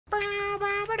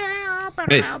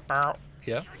Hey,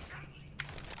 Yeah?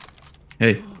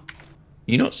 hey,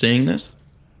 you not seeing this?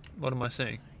 What am I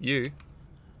saying? You?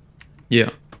 Yeah.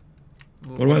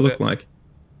 What do I look like?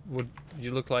 Would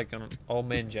you look like an old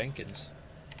man Jenkins?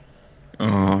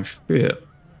 Oh, shit.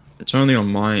 It's only on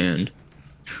my end.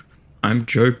 I'm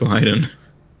Joe Biden.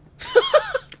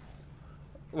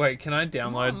 Wait, can I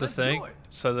download the thing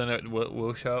so then it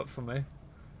will show up for me?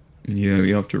 Yeah,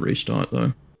 you have to restart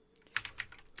though.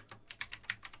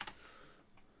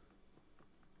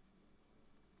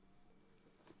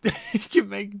 You can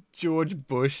make George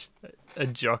Bush a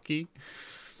jockey.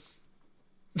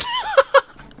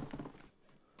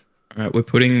 Alright, we're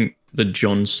putting the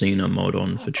John Cena mod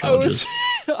on for charges.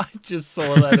 I just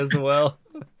saw that as well.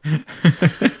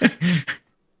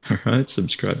 Alright,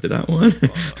 subscribe to that one.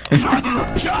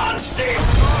 John Cena!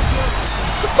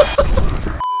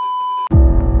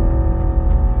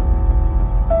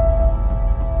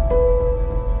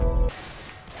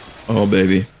 Oh,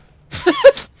 baby.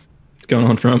 What's going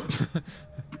on, Trump?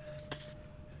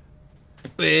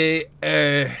 We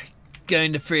are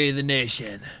going to free the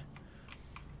nation.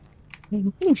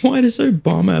 Why does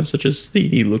Obama have such a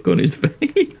seedy look on his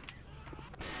face?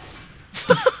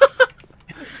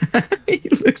 He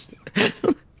looks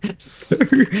so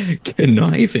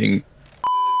conniving.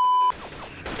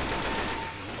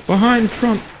 Behind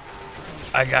Trump.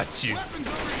 I got you.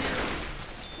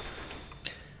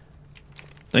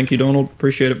 Thank you, Donald.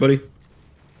 Appreciate it, buddy.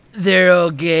 They're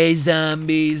all gay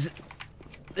zombies.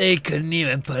 They couldn't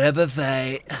even put up a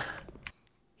fight.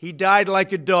 He died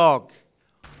like a dog.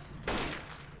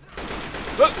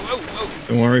 Whoa, whoa, whoa.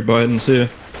 Don't worry, Biden's here.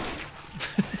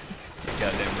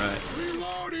 Goddamn right.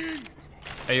 Reloading.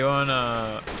 Are you on,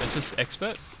 is this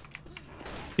expert?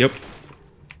 Yep.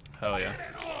 Hell yeah.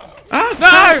 Ah!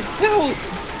 No! Hell!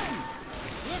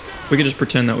 We could just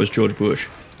pretend that was George Bush.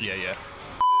 Yeah, yeah.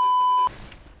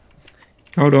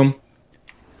 Hold on.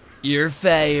 You're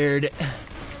fired.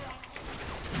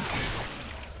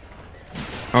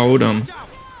 Hold on.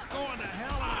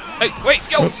 Hey, wait,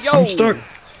 yo, Nope, yo! I'm stuck.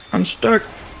 I'm stuck.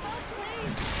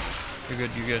 You're good,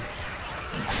 you're good.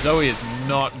 Zoe is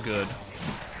not good.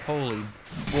 Holy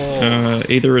balls.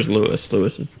 Either is Lewis.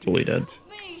 Lewis is fully dead.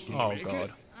 Oh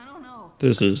god. I don't know.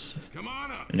 This is Come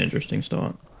on up. an interesting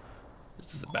start.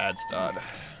 This is a bad start.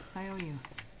 I owe you.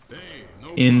 Hey, no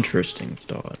Interesting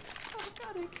start. Oh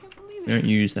god, I can't believe We it. don't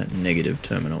use that negative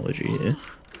terminology here.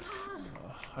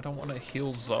 I don't want to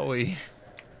heal Zoe.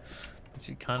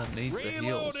 She kind of needs the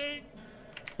heals.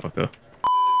 Fucker.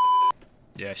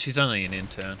 Yeah, she's only an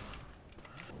intern.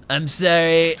 I'm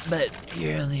sorry, but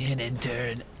you're only an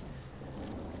intern.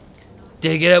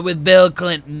 Take it up with Bill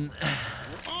Clinton.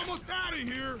 We're almost out of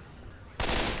here.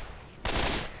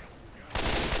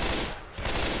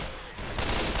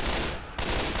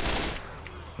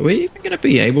 Are we even going to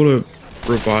be able to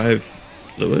revive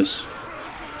Lewis?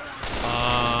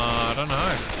 I don't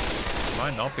know.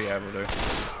 Might not be able to.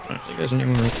 I don't think there's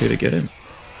anyone up here to get him.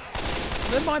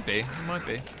 There might be. There might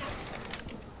be.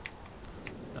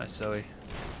 Nice, Zoe.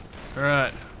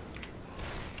 Alright.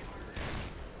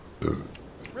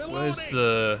 Where's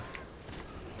the...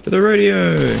 To the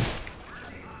radio!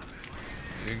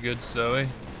 You're good, Zoe?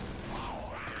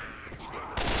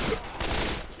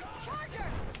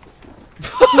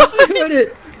 I heard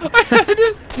it!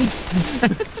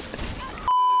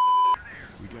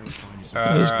 Alright,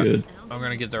 That was alright. good. I'm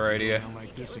gonna get the radio.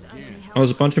 Like this again. Oh, there's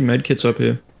a bunch of medkits up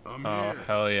here. Oh,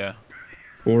 hell yeah.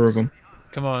 4 of them.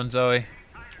 Come on, Zoe.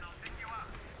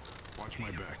 Watch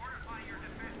my back.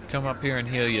 Come up here and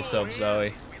heal yourself,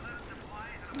 Zoe.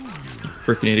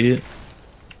 Freaking idiot.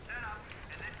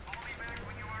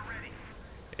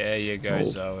 There you go, Oh.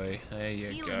 Zoe. There you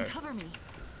Heal go. and cover me.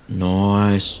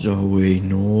 Nice, Zoe.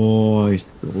 Nice,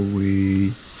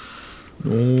 Zoe.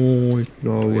 Nice,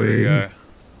 There we Zoe. go.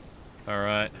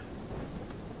 Alright.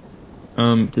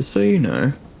 Just so you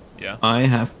know, Yeah. I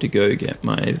have to go get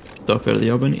my stuff out of the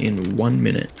oven in 1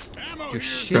 minute. Ammo You're here.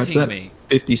 Scratch shitting that. me.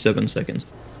 57 seconds.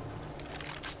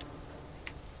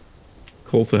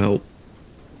 Call for help.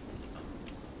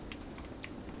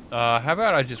 How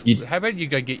about I just... You- How about you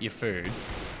go get your food?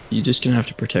 You're just gonna have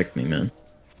to protect me, man.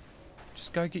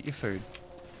 Just go get your food.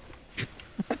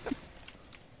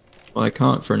 Well, I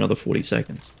can't for another 40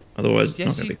 seconds. Otherwise, it's not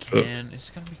Yes, gonna you be cooked. can. It's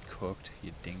gonna be cooked,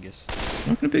 you dingus. It's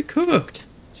not gonna be cooked.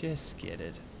 Just get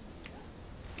it.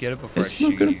 Get it before I It's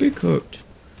not shoot gonna you. be cooked.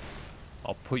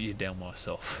 I'll put you down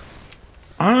myself.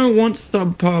 I don't want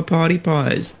subpar party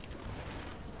pies.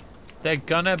 They're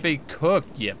gonna be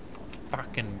cooked, you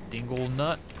fucking dingle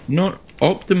nut. Not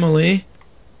optimally.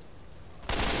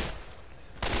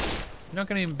 You're not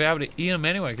gonna even be able to eat them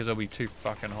anyway because they'll be too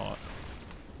fucking hot.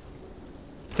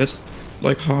 That's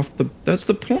like half the. That's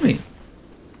the point.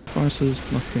 Prices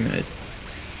must be made.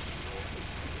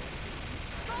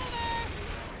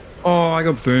 Oh, I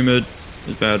got boomered.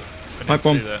 It's bad. Pipe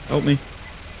bomb, see that. help me.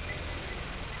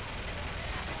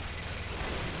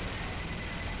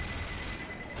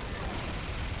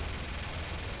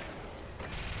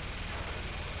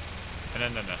 No.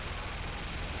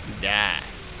 You die.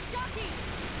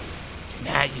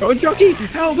 Nah, you Oh, jockey!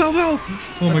 Help! Help! Help!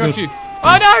 Oh I my got god! you.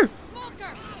 Oh no!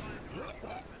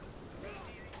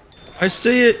 I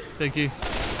see it. Thank you.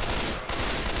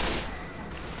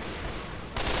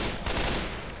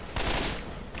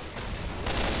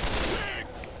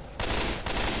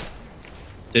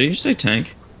 Did he just say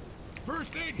tank?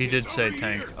 First aid He did kit's say over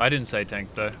tank. here. I didn't say tank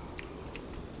though.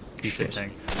 He said Shit.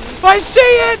 tank. I see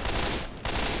it!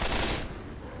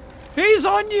 He's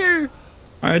on you!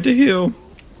 I had to heal.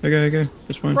 Okay,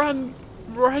 that's fine.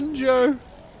 Run, Joe. Do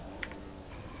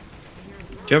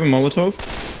you have a Molotov?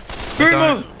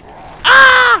 don't. Boomer!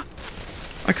 Ah!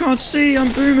 I can't see. I'm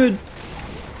boomered.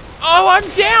 Oh, I'm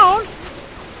down!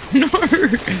 No!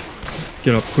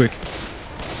 Get up quick.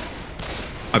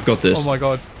 I've got this. Oh my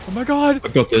god. Oh my god.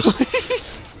 I've got this.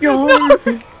 Please. Yo! No.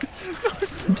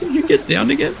 Did you get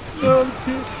down again?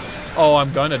 Oh,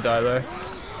 I'm gonna die though.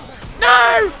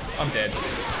 No! I'm dead.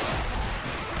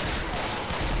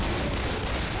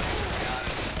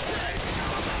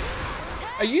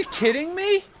 Are you kidding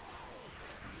me?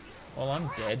 Well, I'm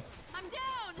dead.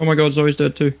 Oh my god, Zoe's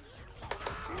dead too.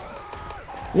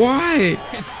 Why?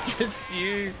 It's just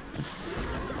you.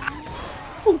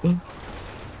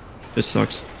 This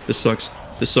sucks. This sucks.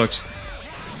 This sucks.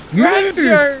 Run, Move!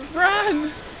 Joe!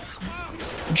 Run!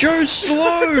 Joe's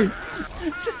slow!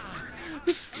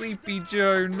 Sleepy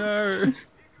Joe, no.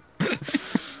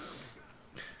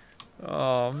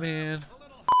 Oh, man.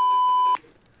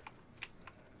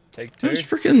 Take two. It's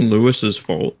freaking Lewis's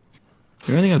fault.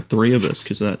 We only got 3 of us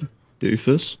because that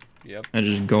doofus. Yep. I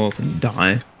just go up and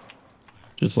die.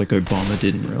 Just like Obama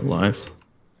did in real life.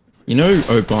 You know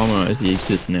Obama as he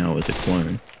exists now is a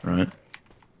clone, right?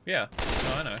 Yeah.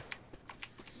 No, I know.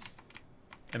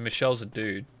 And Michelle's a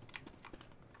dude.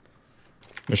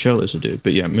 Michelle is a dude,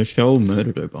 but yeah, Michelle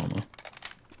murdered Obama.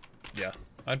 Yeah,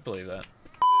 I'd believe that.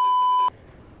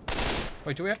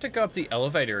 Wait, do we have to go up the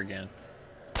elevator again?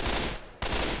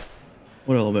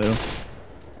 What elevator?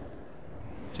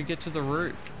 To get to the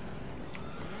roof.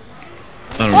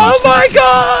 I don't Oh know. my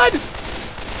god!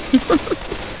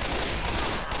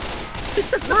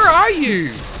 Where are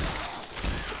you?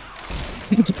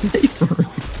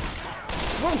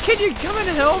 Well, can you come and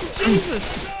help?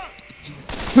 Jesus!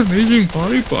 Amazing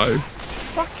party pie.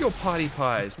 Fuck your party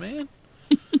pies, man.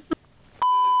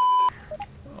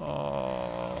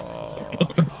 Oh.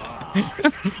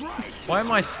 Why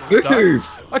am I stuck? Move!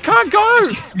 I can't go!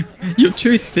 You're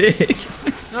too thick.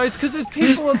 No, it's because there's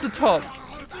people at the top.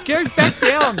 Go back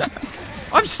down. I'm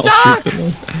I'll stuck! shoot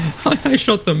them all. I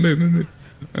shot them. Move.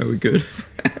 Are we good?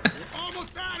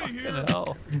 Almost out of Fucking here.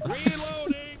 hell.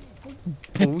 Reloading.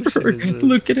 Bullshit is this?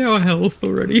 Look at our health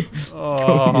already. Going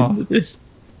Oh, into this.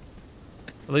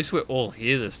 at least we're all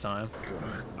here this time.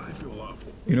 I feel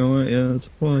awful. You know what? Yeah, it's a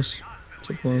plus. It's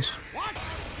a plus.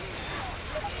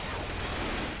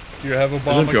 You have There's a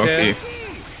Obamacare? jockey.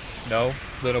 No,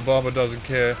 then Obama doesn't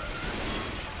care.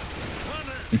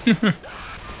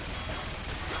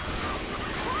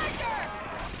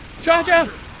 Charger!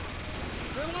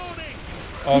 Reloading.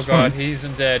 Oh god, he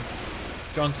isn't dead.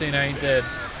 John Cena ain't dead.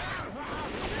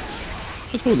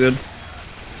 That's all good.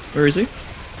 Where is he?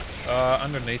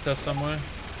 Underneath us somewhere.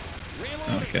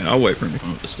 Okay, I'll wait for him to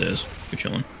come up the stairs. We're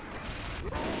chilling.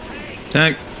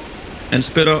 Tank! And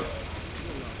spit up!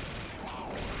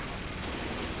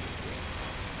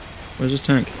 Where's his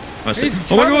tank? I see. He's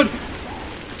Oh my coming. god!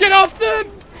 Get off the...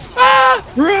 Ah!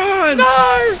 Run!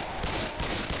 No!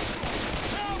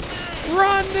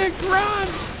 Run, Nick, run!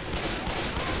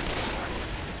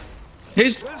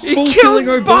 He's He full killed killing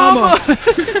Obama!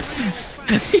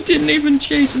 He didn't even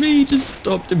chase me, he just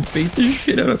stopped and beat the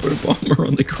shit out of Obama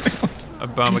on the ground.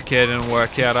 Obamacare didn't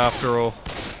work out after all.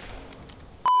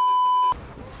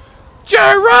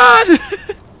 Joe, run!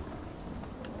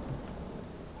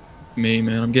 Me,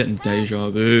 man, I'm getting deja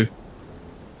vu.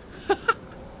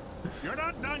 You're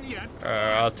not done yet.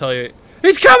 I'll tell you.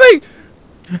 He's coming!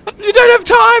 You don't have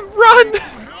time! Run!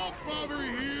 Help over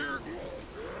here.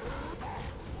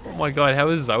 Oh my god, how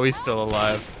is Zoe still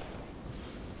alive?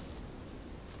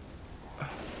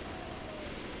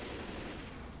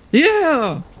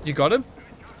 Yeah! You got him?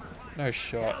 No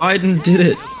shot. Biden did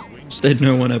it! Said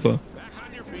no one ever. Back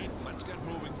on your feet. Let's get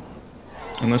moving.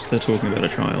 Unless they're talking about a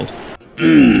child.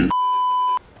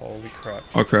 Holy crap.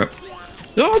 Oh crap.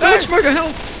 Oh, God, Smoker,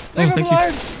 help! Leave him thank you.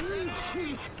 alone!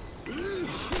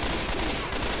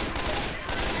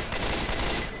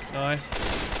 Nice.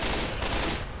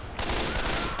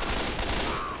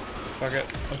 Fuck it.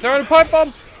 I'm throwing a pipe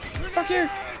bomb! Fuck you!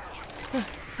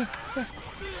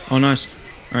 Oh, nice.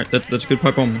 Alright, that's a good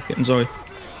pipe bomb. Getting Zoe.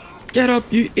 Get up,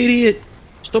 you idiot!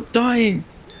 Stop dying!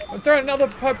 I'm throwing another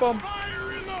pipe bomb!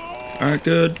 Alright,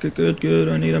 good.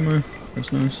 I need ammo.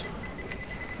 That's nice.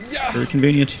 Yeah! Very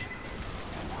convenient.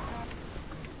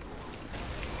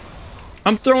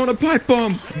 I'm throwing a pipe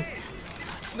bomb!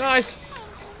 Nice!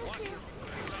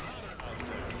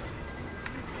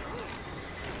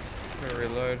 Gotta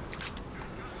reload.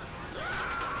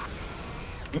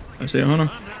 Oh, I see a hunter.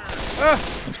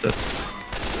 Ah! That's dead.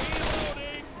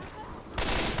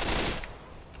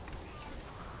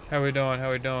 How we doing?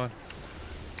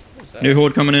 What's that? New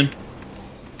horde coming in.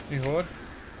 New horde?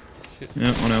 Shit.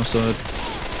 Yeah, on our side.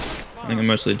 I think I'm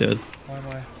mostly dead. Why am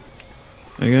I?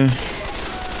 There you go.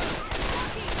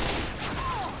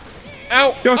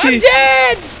 Ow! Jockey. I'm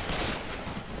dead!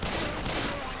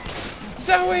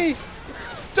 Zoe!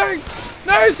 Don't!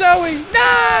 No, Zoe!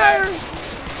 No!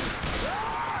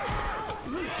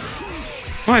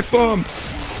 Pipe bomb!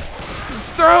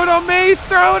 Throw it on me!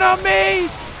 Throw it on me!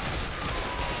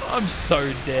 I'm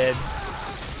so dead.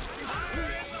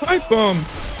 Pipe bomb!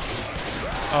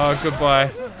 Oh, goodbye.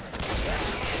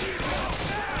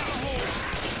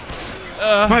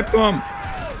 Pipe bomb!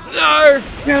 No!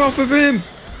 Get off of him!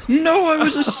 No, I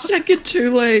was a second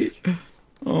too late!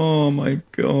 Oh my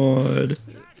god.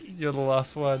 You're the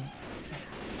last one.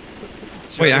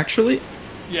 Wait, actually?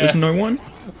 Yeah. There's no one?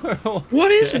 Well,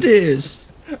 What is this?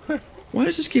 Why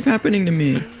does this keep happening to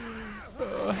me?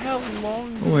 how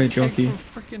long does Oh wait, it take jockey.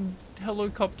 for a freaking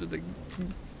helicopter to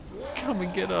come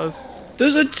and get us?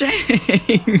 There's a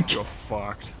tank! You're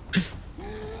fucked.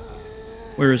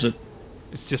 Where is it?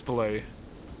 It's just below you.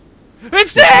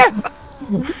 It's there!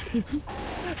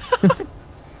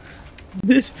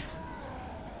 This.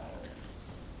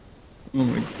 Oh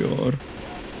my god.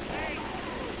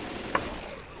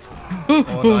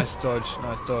 Oh, nice dodge,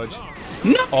 nice dodge.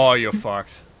 No! Oh, you're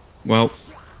fucked. Well,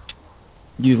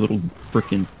 you little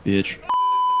frickin' bitch.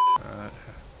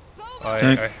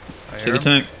 Tank. I See hear the him.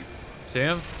 tank. See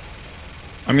him?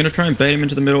 I'm gonna try and bait him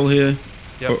into the middle here.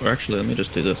 Yep. Oh, actually, let me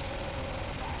just do this.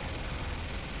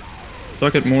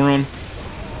 Suck it, moron.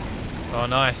 Oh,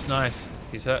 nice, nice.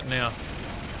 He's hurting now.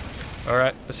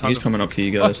 Alright, let's hunt He's him. coming up to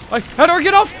you guys. Oh, how do I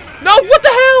get off? No, what the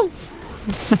hell?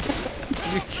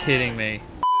 You're kidding me.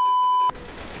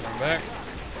 Come back.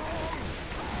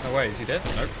 No way, is he dead?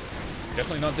 Nope.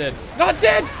 Definitely not dead. Not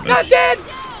dead! Not dead!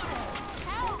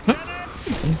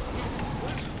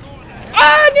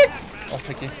 Ah, Nick! Oh,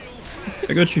 thank you.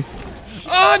 I got you.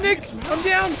 Oh, Nick! I'm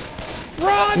down!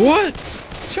 Run! What?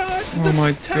 Charge Oh the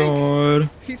my tank. god.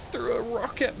 He threw a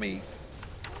rock at me.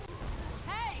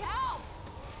 Hey, help!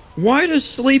 Why does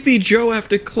Sleepy Joe have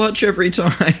to clutch every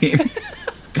time?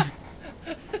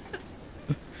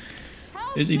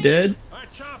 Is he dead? Our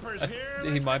chopper's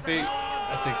here. He might be.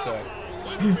 I think so.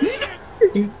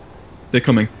 They're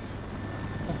coming.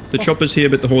 The chopper's here,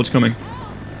 but the horde's coming.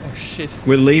 Oh, shit.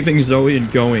 We're leaving Zoe and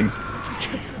going.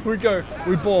 We go.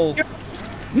 We ball.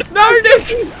 No,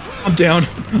 Nick! I'm down.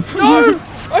 No!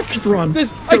 I Just run.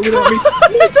 This, Go I without me.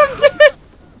 can't! I'm dead!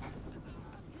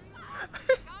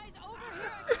 Guys, over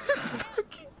here!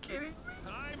 Fucking kidding me.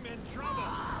 I'm in trouble.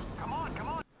 Come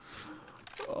on.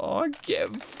 Oh,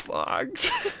 get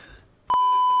fucked.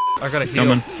 I gotta heal.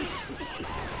 Coming.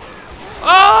 Oh,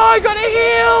 I gotta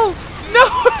heal! No!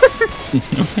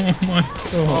 Oh my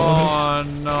god. Oh,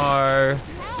 no.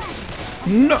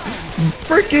 No!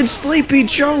 Freaking Sleepy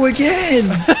Joe again!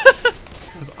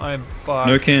 Because I'm fucked.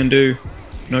 No can do.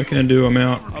 No can do, I'm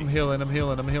out. I'm healing.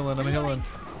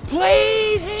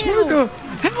 Please heal! Smoker!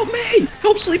 Help me!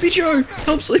 Help Sleepy Joe!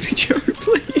 Help Sleepy Joe,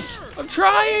 please! I'm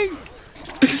trying!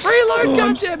 Reload, Oh,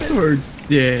 I'm goddammit! so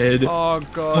dead. Oh,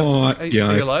 God. Oh, are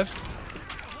yeah. you alive?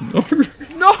 No.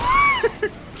 No!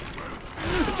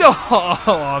 Oh,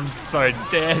 I'm so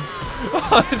dead.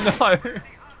 Oh, no.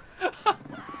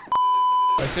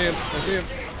 I see him.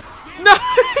 No!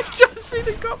 John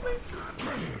Cena got me.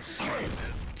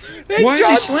 Hey, Why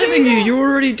John is he slamming Cena! you? You're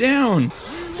already down.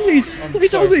 Please, I'm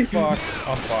please so help me. fucked.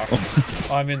 I'm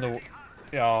fucked. I'm in the...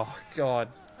 Oh, God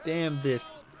damn this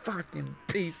fucking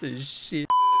piece of shit.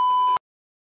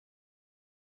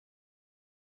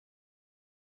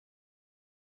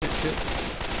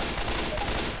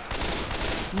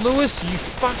 Lewis, you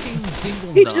fucking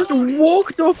dingle He nut. just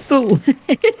walked off the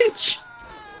ledge.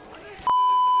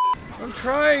 I'm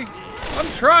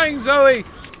trying, Zoe.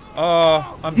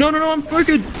 Oh, I'm... No, I'm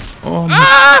fucking. Oh, my.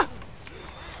 Ah!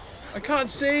 I can't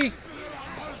see.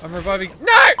 I'm reviving.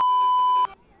 No!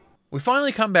 We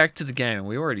finally come back to the game and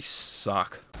we already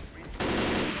suck.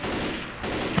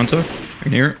 Hunter, I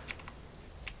can hear it.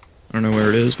 I don't know where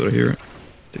it is, but I hear it.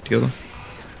 Stick together.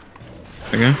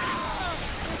 Okay.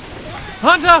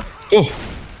 Hunter! Oh!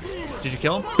 Did you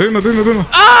kill him? Boomer, boomer, boomer!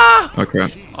 Ah! Oh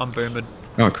crap. I'm boomed.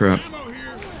 Oh crap.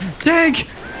 Tank!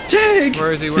 Tank!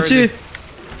 Where is he? Where it's is here.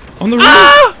 he? On the roof!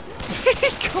 Ah!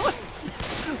 God.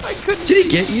 I couldn't. Did he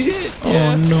get you? Yeah.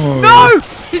 Oh no! No!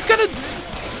 He's gonna.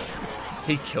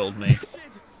 He killed me.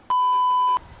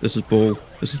 This is bull.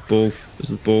 This is bull. This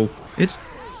is bull. It's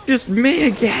just me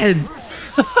again!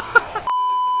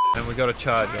 And we got a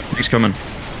charger. He's coming.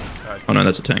 Right. Oh no,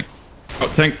 that's a tank.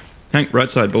 Oh, tank! Tank, right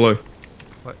side, below.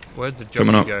 What, where'd the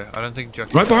Coming jockey up. go? I don't think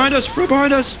jockey. Right behind us! Right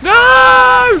behind us!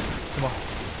 No! Come on.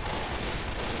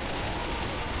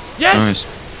 Yes! Nice.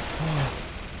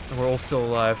 And we're all still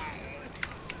alive.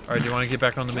 Alright, do you want to get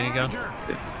back on the minigun?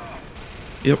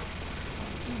 Yep.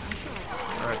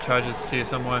 Alright, charger's here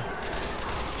somewhere.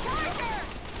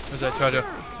 Where's that charger?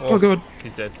 Oh god.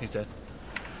 He's dead, he's dead.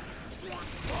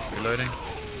 Reloading.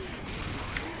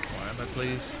 More ammo,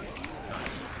 please.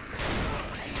 Nice.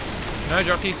 No,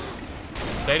 jockey.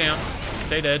 Stay down.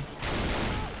 Stay dead.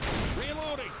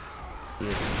 Reloading.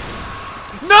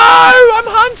 No! I'm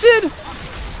hunted!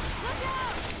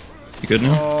 You good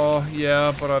now? Oh,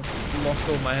 yeah, but I've lost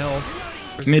all my health.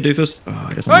 Give me a doofus. Oh,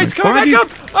 I Oh, he's coming back up!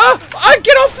 Oh, I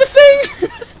get off the thing!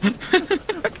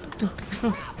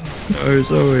 Oh,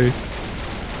 Zoe.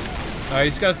 Oh,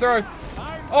 he's gonna throw.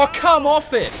 Oh, come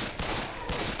off it!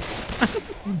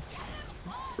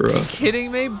 Bruh.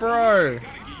 Kidding me, bro?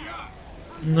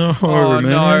 No, Oh,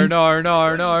 man. no.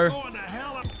 Going to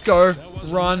hell. Go,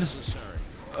 run.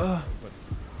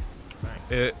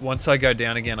 Once I go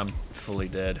down again, I'm fully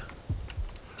dead.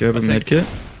 Do you have a med kit?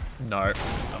 No,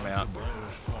 I'm out.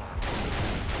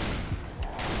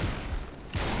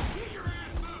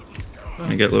 Can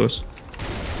I get Lewis?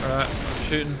 Alright, I'm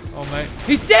shooting. Oh, mate.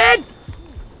 He's dead!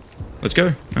 Let's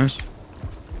go. Nice.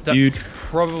 That's Dude.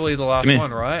 probably the last Come here.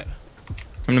 one, right?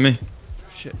 Come to me.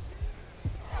 Shit.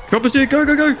 Drop us, dude. Go,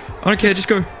 go, go. I don't care. Just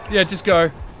go. Yeah, just go.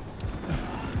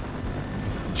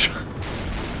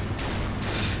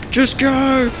 Just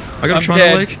go. I got I'm a China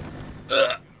dead. lake.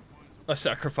 I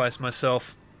sacrificed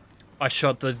myself. I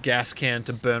shot the gas can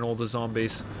to burn all the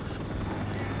zombies.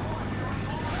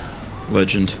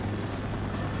 Legend.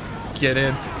 Get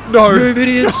in. No! Move,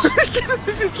 idiots.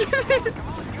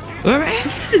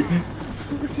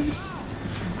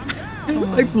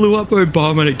 I blew up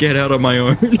Obama to get out on my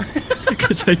own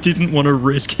because I didn't want to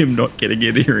risk him not getting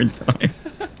in here in time.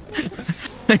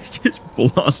 I just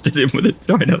blasted him with a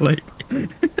China lake.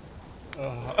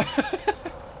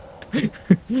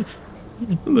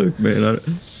 Look, man,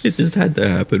 it just had to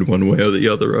happen one way or the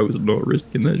other. I was not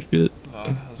risking that shit. Oh,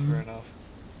 that was fair enough.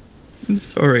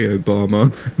 Sorry,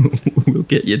 Obama. We'll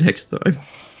get you next time.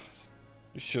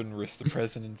 You shouldn't risk the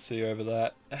presidency over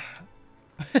that.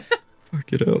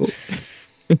 Fuck it out.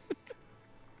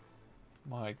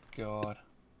 My god.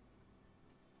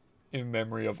 In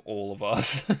memory of all of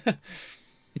us.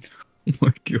 Oh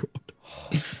my god.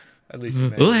 At least you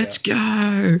made it Let's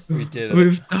out. go. We did it.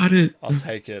 We've done it. I'll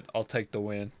take it. I'll take the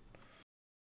win.